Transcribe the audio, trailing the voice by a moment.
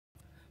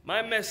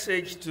My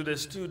message to the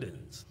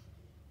students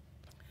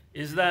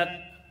is that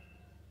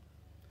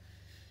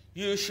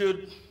you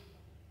should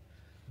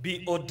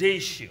be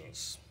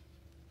audacious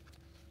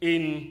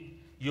in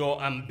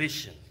your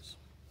ambitions.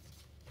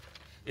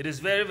 It is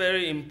very,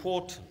 very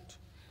important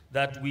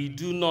that we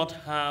do not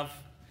have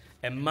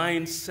a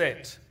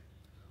mindset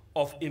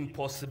of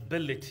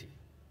impossibility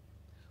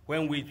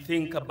when we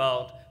think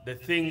about the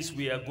things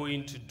we are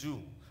going to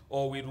do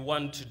or we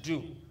want to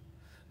do.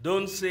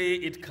 Don't say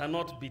it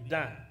cannot be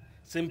done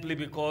simply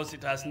because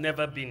it has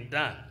never been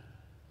done.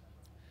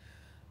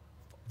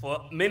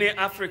 For many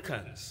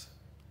Africans,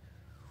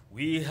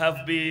 we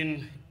have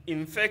been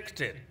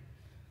infected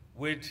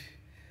with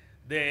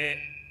the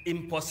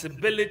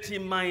impossibility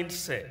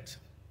mindset,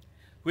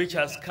 which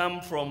has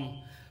come from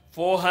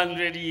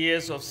 400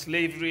 years of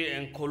slavery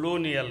and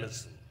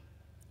colonialism,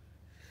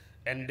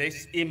 and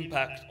this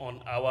impact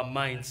on our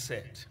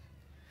mindset.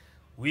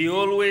 We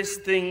always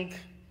think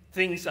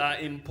things are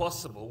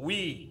impossible.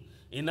 We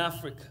in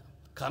Africa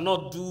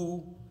cannot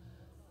do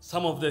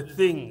some of the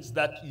things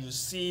that you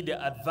see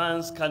the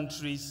advanced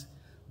countries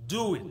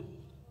doing,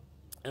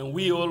 and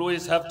we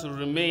always have to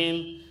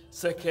remain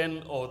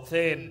second or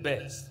third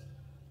best.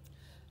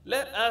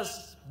 Let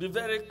us be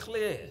very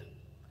clear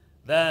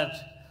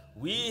that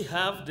we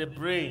have the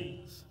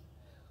brains,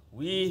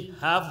 we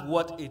have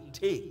what it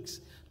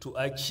takes to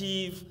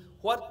achieve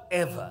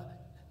whatever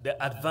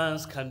the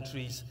advanced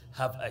countries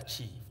have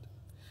achieved.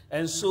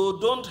 And so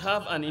don't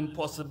have an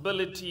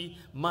impossibility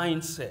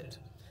mindset.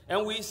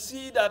 And we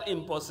see that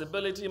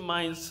impossibility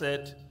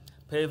mindset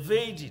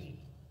pervading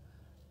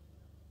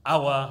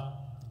our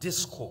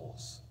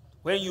discourse.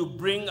 When you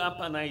bring up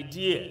an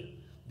idea,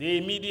 they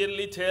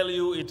immediately tell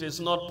you it is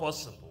not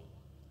possible.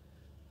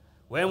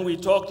 When we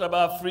talked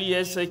about free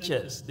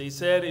SHS, they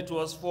said it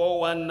was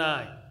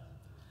 419.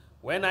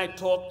 When I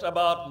talked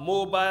about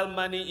mobile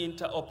money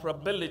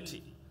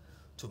interoperability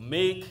to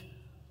make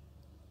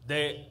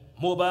the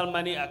mobile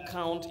money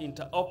account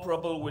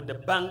interoperable with the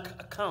bank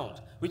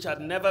account, which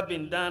had never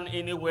been done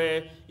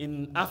anywhere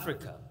in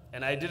Africa,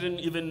 and I didn't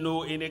even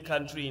know any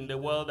country in the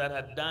world that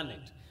had done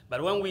it.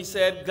 But when we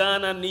said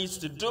Ghana needs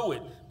to do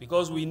it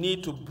because we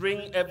need to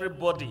bring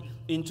everybody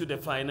into the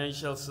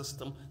financial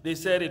system, they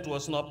said it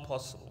was not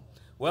possible.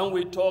 When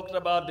we talked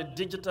about the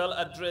digital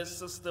address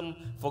system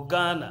for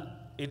Ghana,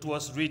 it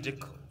was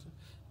ridiculed.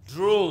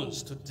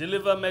 Drones to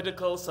deliver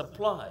medical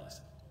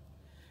supplies,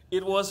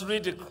 it was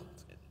ridiculed.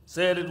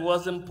 Said it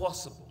was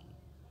impossible.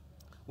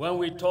 When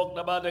we talked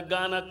about the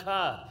Ghana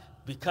card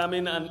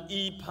becoming an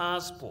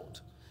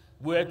e-passport,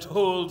 we're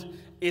told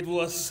it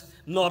was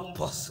not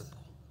possible.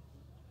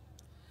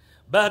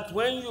 But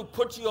when you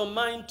put your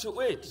mind to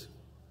it,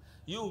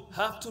 you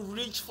have to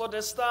reach for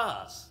the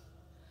stars.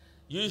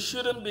 You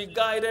shouldn't be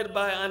guided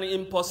by an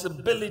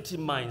impossibility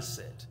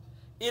mindset.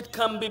 It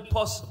can be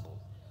possible.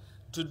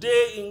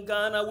 Today in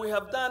Ghana, we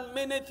have done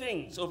many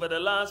things over the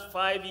last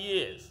 5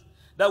 years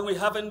that we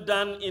haven't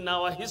done in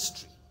our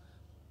history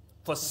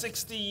for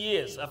 60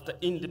 years after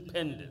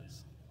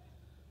independence.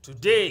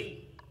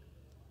 Today,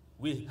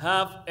 we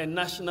have a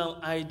national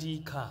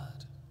ID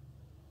card,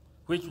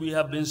 which we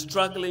have been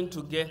struggling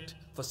to get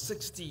for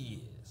 60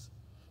 years.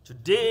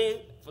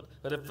 Today,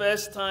 for the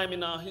first time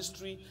in our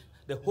history,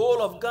 the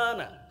whole of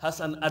Ghana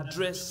has an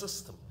address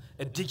system,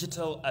 a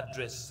digital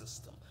address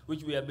system,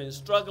 which we have been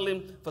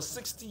struggling for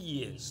 60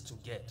 years to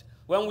get.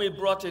 When we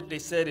brought it, they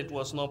said it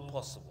was not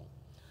possible.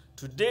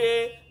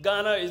 Today,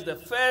 Ghana is the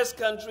first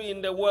country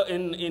in the world,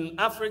 in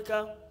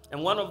Africa,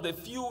 and one of the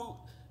few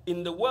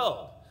in the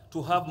world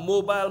to have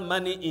mobile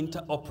money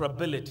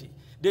interoperability.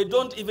 They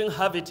don't even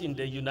have it in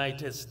the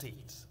United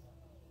States.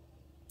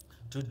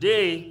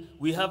 Today,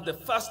 we have the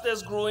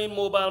fastest growing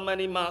mobile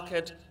money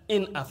market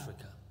in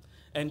Africa.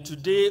 And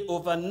today,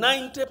 over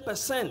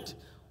 90%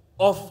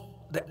 of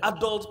the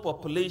adult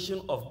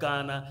population of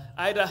Ghana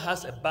either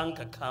has a bank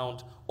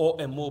account or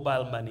a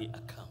mobile money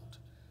account.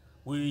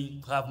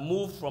 We have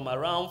moved from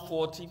around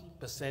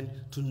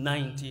 40% to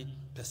 90%.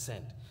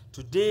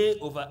 Today,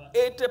 over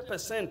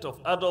 80% of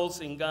adults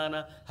in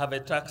Ghana have a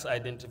tax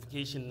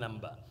identification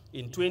number.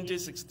 In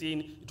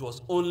 2016, it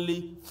was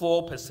only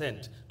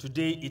 4%.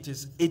 Today, it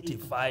is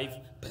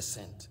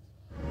 85%.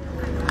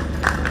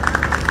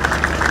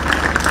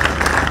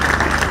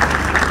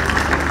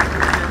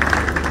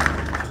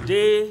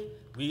 Today,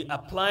 we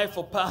apply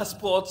for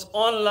passports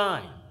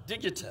online,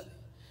 digitally.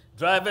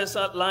 Driver's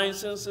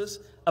licenses,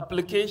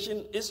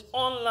 application is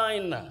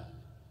online now.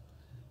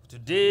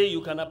 Today,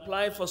 you can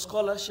apply for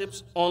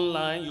scholarships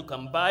online. You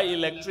can buy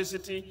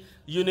electricity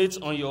units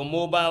on your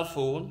mobile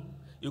phone.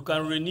 You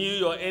can renew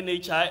your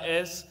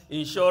NHIS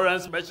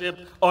insurance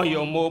membership on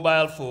your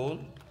mobile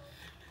phone.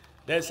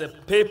 There's a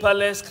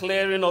paperless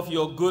clearing of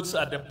your goods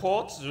at the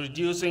ports,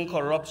 reducing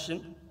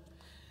corruption.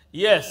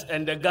 Yes,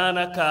 and the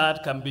Ghana card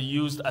can be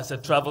used as a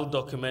travel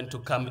document to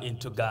come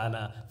into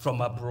Ghana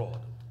from abroad.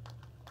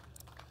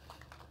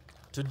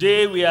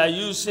 Today, we are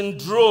using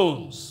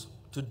drones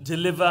to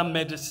deliver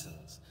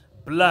medicines,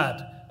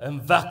 blood,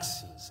 and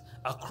vaccines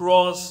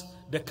across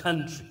the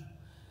country.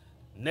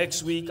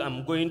 Next week,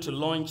 I'm going to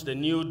launch the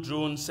new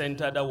drone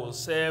center that will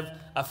serve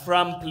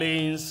Afram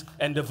Plains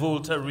and the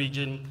Volta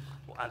region.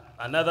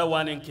 Another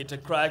one in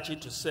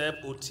Kitakrachi to serve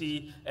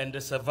Oti and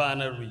the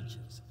Savannah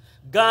regions.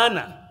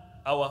 Ghana,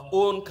 our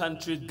own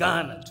country,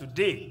 Ghana,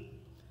 today,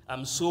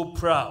 I'm so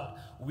proud.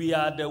 We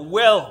are the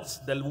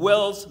world's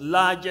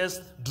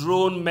largest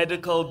drone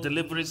medical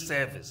delivery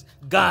service.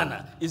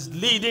 Ghana is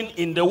leading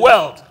in the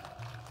world.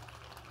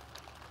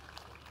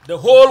 The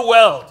whole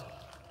world.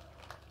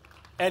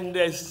 And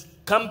this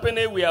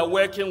company we are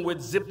working with,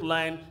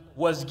 Zipline,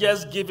 was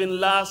just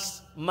given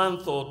last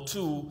month or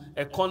two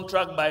a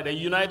contract by the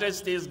United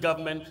States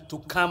government to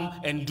come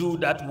and do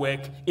that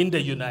work in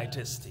the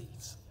United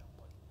States.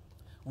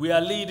 We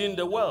are leading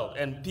the world,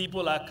 and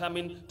people are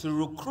coming to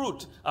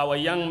recruit our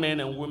young men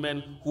and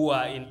women who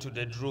are into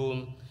the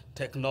drone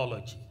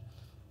technology.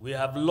 We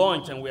have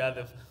launched, and we are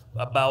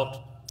about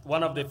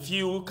one of the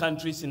few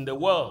countries in the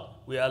world,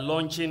 we are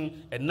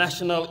launching a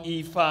national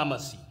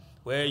e-pharmacy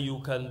where you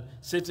can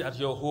sit at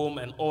your home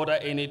and order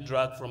any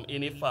drug from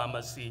any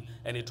pharmacy,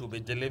 and it will be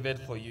delivered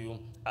for you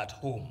at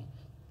home.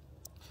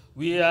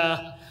 We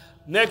are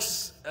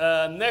next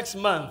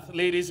month,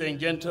 ladies and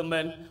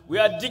gentlemen, we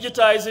are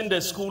digitizing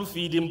the school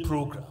feeding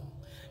program.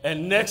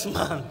 And next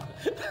month,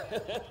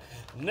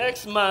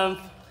 next month,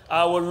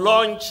 I will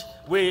launch,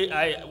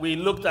 we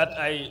looked at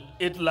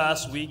it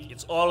last week,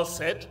 it's all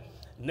set.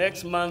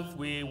 Next month,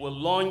 we will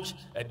launch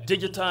a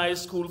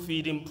digitized school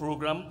feeding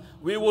program.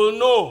 We will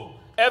know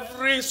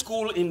every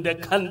school in the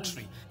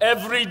country,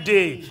 every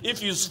day,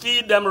 if you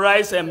feed them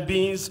rice and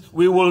beans,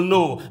 we will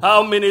know.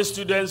 How many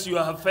students you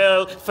have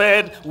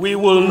fed, we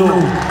will know.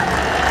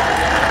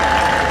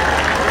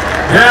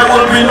 There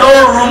will be no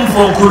room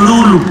for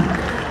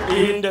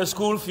kululu in the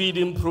school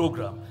feeding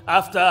program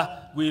after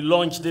we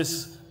launch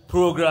this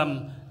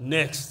program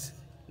next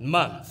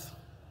month.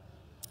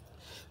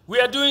 We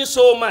are doing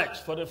so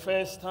much for the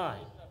first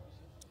time,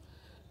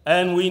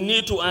 and we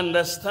need to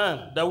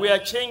understand that we are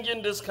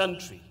changing this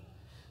country.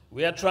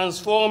 We are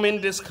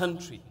transforming this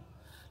country.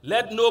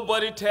 Let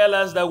nobody tell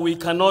us that we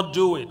cannot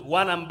do it.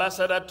 One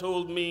ambassador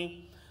told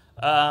me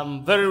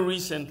very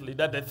recently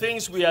that the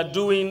things we are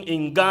doing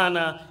in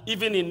Ghana,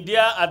 even in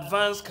their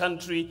advanced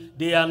country,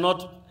 they are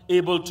not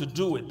able to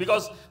do it.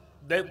 Because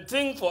the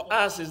thing for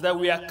us is that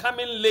we are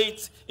coming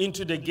late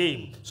into the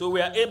game. So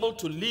we are able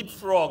to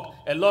leapfrog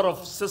a lot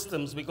of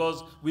systems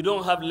because we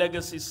don't have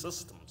legacy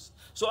systems.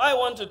 So I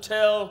want to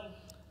tell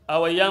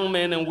our young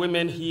men and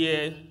women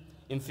here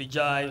in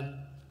Fijai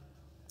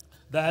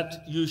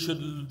that you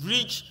should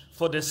reach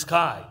for the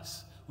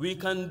skies. We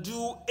can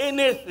do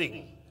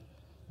anything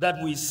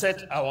that we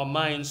set our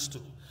minds to.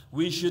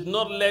 We should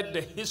not let the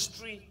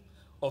history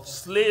of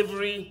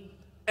slavery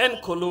and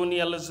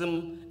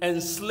colonialism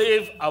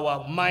enslave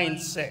our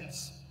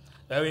mindsets.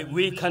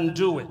 We can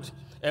do it,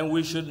 and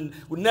we should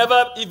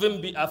never even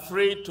be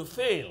afraid to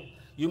fail.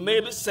 You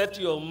may set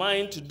your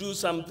mind to do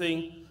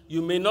something,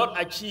 you may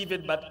not achieve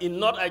it, but in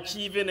not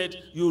achieving it,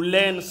 you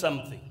learn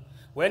something.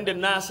 When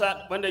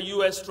the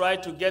US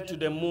tried to get to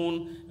the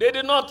moon, they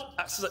did not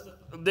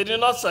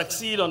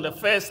succeed on the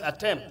first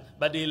attempt,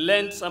 but they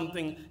learned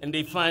something and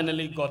they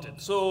finally got it.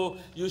 So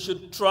you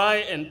should try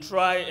and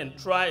try and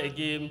try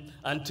again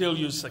until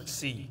you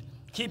succeed.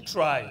 Keep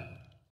trying.